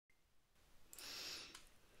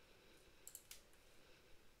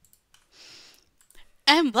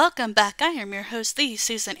And welcome back. I am your host, the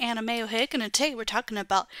Susan Anna Mayo Hick, and today we're talking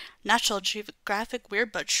about National Geographic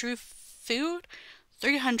Weird But True Food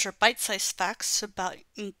 300 Bite-Sized Facts About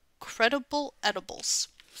Incredible Edibles.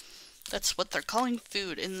 That's what they're calling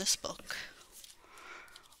food in this book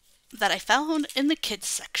that I found in the kids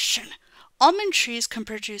section. Lemon tree can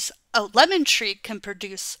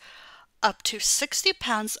produce up to 60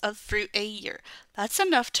 pounds of fruit a year. That's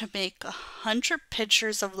enough to make 100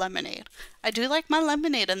 pitchers of lemonade. I do like my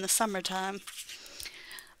lemonade in the summertime.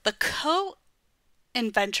 The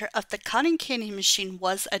co-inventor of the cotton candy machine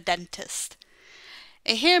was a dentist.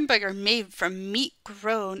 A hamburger made from meat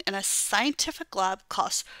grown in a scientific lab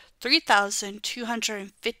costs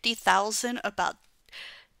 $3,250,000, about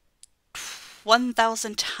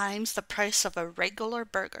 1,000 times the price of a regular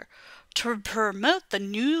burger. To promote the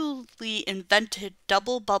newly invented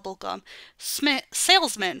double bubblegum,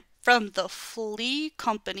 salesman from the Flea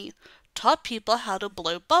Company taught people how to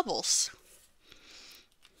blow bubbles.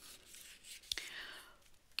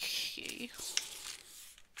 Okay.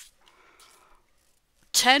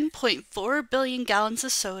 10.4 billion gallons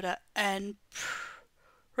of soda and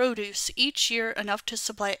produce each year, enough to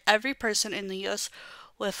supply every person in the U.S.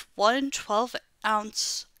 with one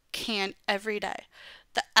 12-ounce can every day.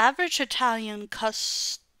 The average Italian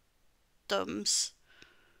consumes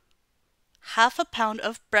half a pound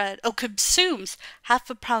of bread a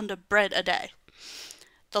day.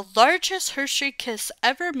 The largest Hershey Kiss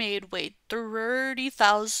ever made weighed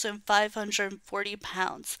 30,540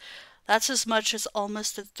 pounds. That's as much as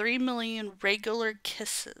almost 3 million regular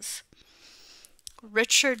Kisses.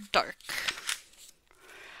 Richard Dark.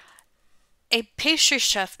 A pastry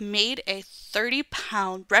chef made a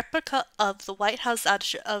 30-pound replica of the White House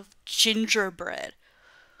statue of gingerbread.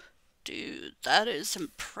 Dude, that is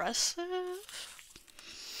impressive.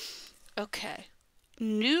 Okay.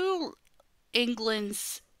 New England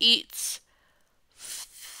eats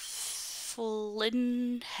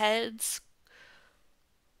Flinthead's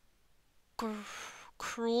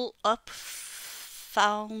cruel up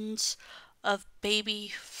founds of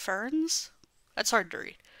baby ferns. That's hard to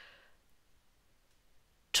read.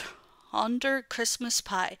 Tonder Christmas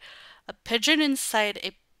pie. A pigeon inside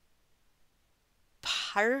a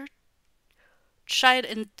partridge,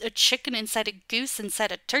 and a chicken inside a goose,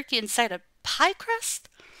 inside a turkey, inside a pie crust.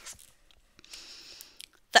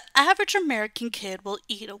 The average American kid will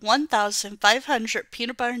eat 1,500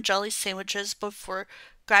 peanut butter and jelly sandwiches before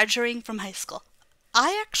graduating from high school.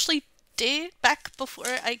 I actually did back before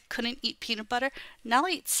I couldn't eat peanut butter. Now I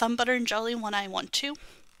eat some butter and jelly when I want to.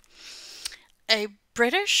 A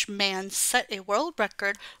British man set a world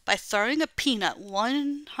record by throwing a peanut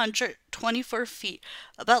 124 feet,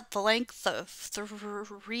 about the length of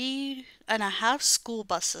 3.5 school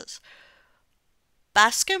buses.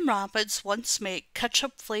 Baskin Robbins once made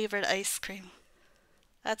ketchup-flavored ice cream.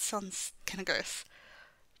 That sounds kind of gross.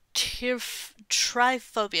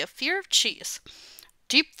 Trypophobia, fear of cheese.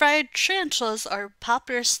 Deep-fried tarantulas are a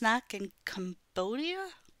popular snack in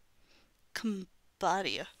Cambodia.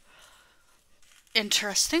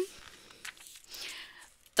 Interesting.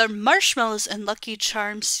 The marshmallows in Lucky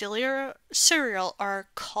Charms cereal are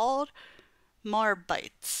called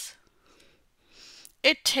Marbites.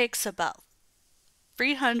 It takes about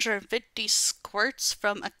 350 squirts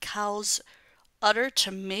from a cow's udder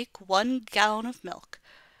to make 1 gallon of milk.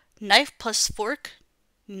 Knife plus fork,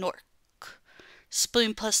 Nork.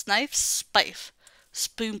 Spoon plus knife, Spife.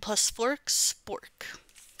 Spoon plus fork, Spork.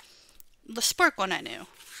 The Spork one I knew.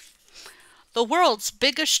 The world's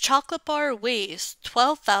biggest chocolate bar weighs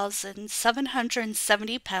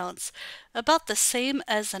 12,770 pounds, about the same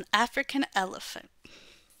as an African elephant.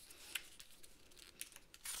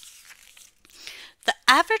 The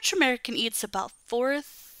average American eats about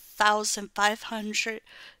 4,500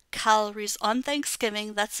 calories on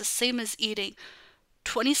Thanksgiving. That's the same as eating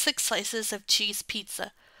 26 slices of cheese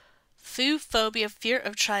pizza. Food phobia, fear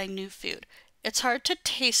of trying new food. It's hard to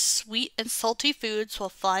taste sweet and salty foods while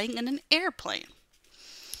flying in an airplane.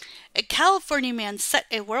 A California man set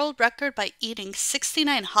a world record by eating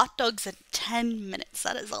 69 hot dogs in 10 minutes.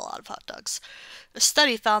 That is a lot of hot dogs. A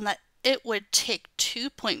study found that it would take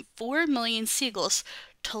 2.4 million seagulls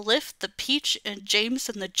to lift the peach in James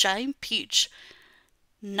and the Giant Peach,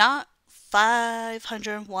 not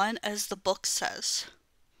 501 as the book says.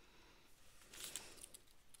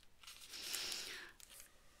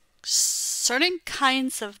 Certain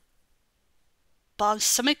kinds of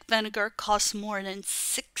balsamic vinegar cost more than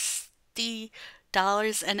 $60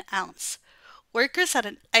 an ounce. Workers at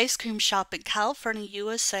an ice cream shop in California,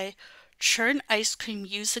 USA, churn ice cream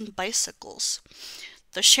using bicycles.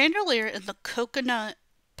 The chandelier in the coconut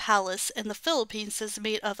Palace in the Philippines is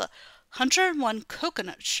made of 101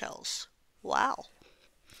 coconut shells. Wow.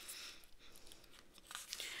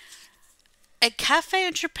 A cafe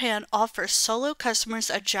in Japan offers solo customers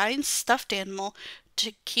a giant stuffed animal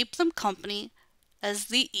to keep them company as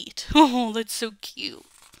they eat. Oh, that's so cute.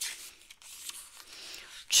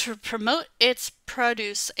 To promote its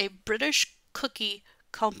produce, a British cookie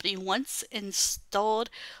company once installed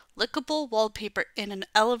lickable wallpaper in an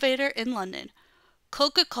elevator in London.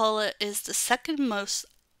 Coca-Cola is the second most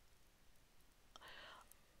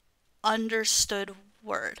understood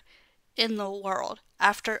word in the world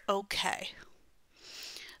after OK.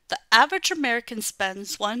 The average American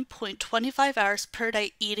spends 1.25 hours per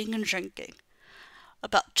day eating and drinking.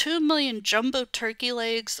 About 2 million jumbo turkey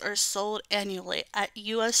legs are sold annually at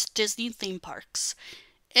U.S. Disney theme parks.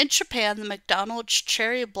 In Japan, the McDonald's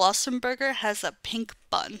Cherry Blossom Burger has a pink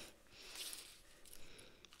bun.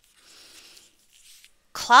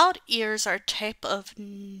 Cloud ears are a type of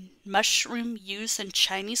mushroom used in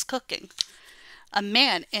Chinese cooking. A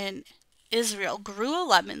man in Israel grew a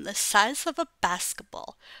lemon the size of a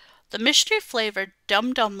basketball. The mystery-flavored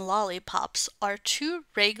Dum Dum lollipops are two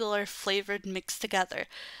regular flavored mixed together.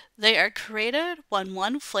 They are created when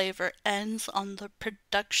one flavor ends on the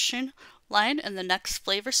production line and the next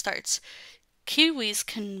flavor starts. Kiwis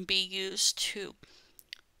can be used to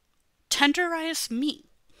tenderize meat.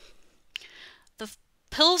 The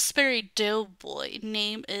Pillsbury Doughboy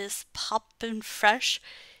name is Poppin' Fresh.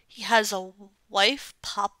 He has a wife,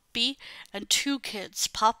 Poppy, and 2 kids,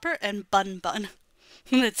 Popper and Bun Bun.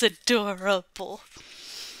 That's adorable.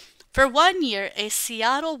 For 1 year, a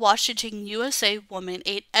Seattle, Washington, USA woman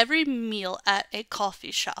ate every meal at a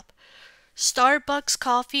coffee shop. Starbucks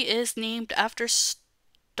coffee is named after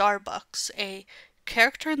Starbucks, a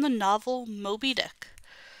character in the novel Moby Dick.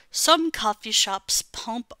 Some coffee shops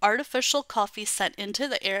pump artificial coffee scent into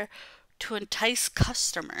the air to entice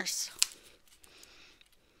customers.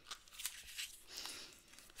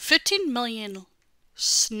 15 million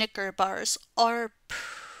Snicker bars are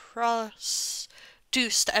produced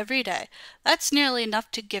every day. That's nearly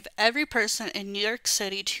enough to give every person in New York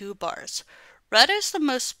City 2 bars. Red is the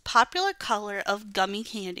most popular color of gummy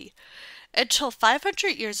candy. Until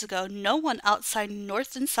 500 years ago, no one outside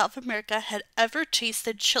North and South America had ever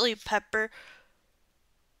tasted chili pepper,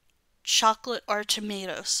 chocolate, or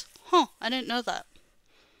tomatoes. I didn't know that.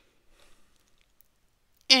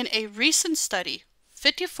 In a recent study,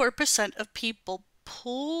 54% of people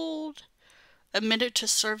admitted to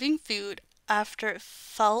serving food after it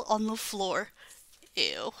fell on the floor.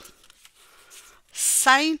 Ew.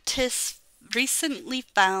 Scientists recently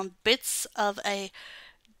found bits of a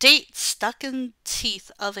date stuck in teeth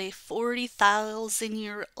of a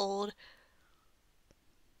 40,000-year-old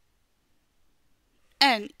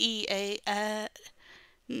Neanderthal.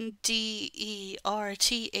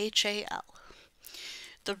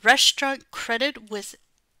 The restaurant credited with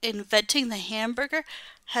inventing the hamburger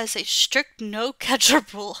has a strict no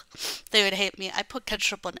ketchup rule. They would hate me. I put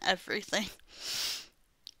ketchup on everything.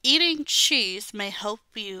 Eating cheese may help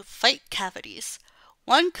you fight cavities.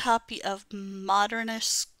 One copy of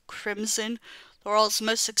Modernist Crimson, the world's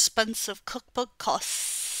most expensive cookbook,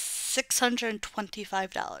 costs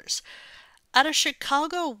 $625. At a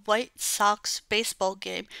Chicago White Sox baseball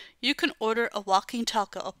game, you can order a walking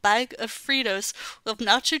taco, a bag of Fritos with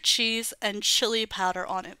nacho cheese and chili powder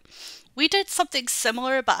on it. We did something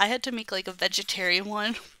similar, but I had to make like a vegetarian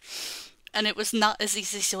one, and it was not as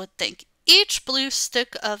easy as you would think. Each blue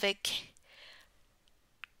stick of a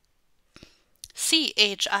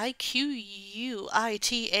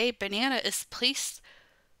CHIQUITA banana is placed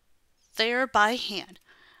there by hand.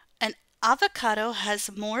 An avocado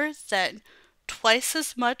has more than twice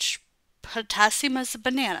as much potassium as a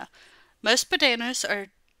banana. Most bananas are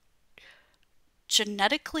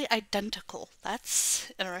genetically identical.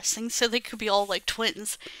 That's interesting. So they could be all like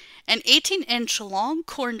twins. An 18-inch long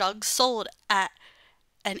corn dog sold at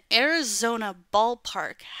an Arizona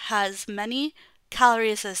ballpark has many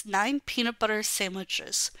calories as 9 peanut butter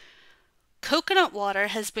sandwiches. Coconut water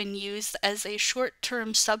has been used as a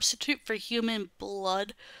short-term substitute for human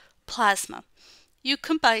blood plasma. You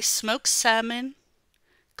can buy smoked salmon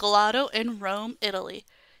gelato in Rome, Italy.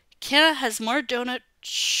 Canada has more donut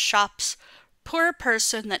shops per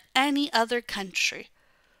person than any other country.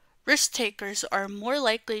 Risk takers are more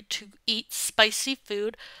likely to eat spicy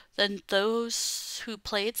food than those who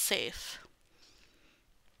play it safe.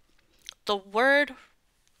 The word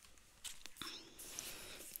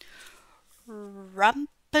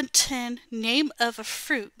rambutan, name of a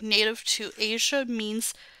fruit native to Asia,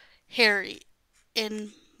 means hairy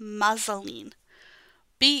in Mazarine.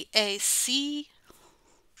 BACCHI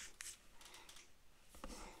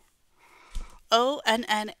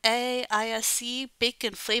ONNAISE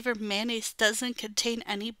bacon flavored mayonnaise doesn't contain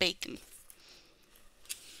any bacon.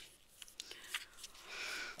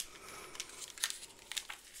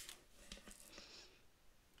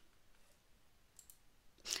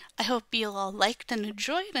 I hope you all liked and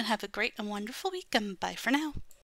enjoyed and have a great and wonderful week, and bye for now.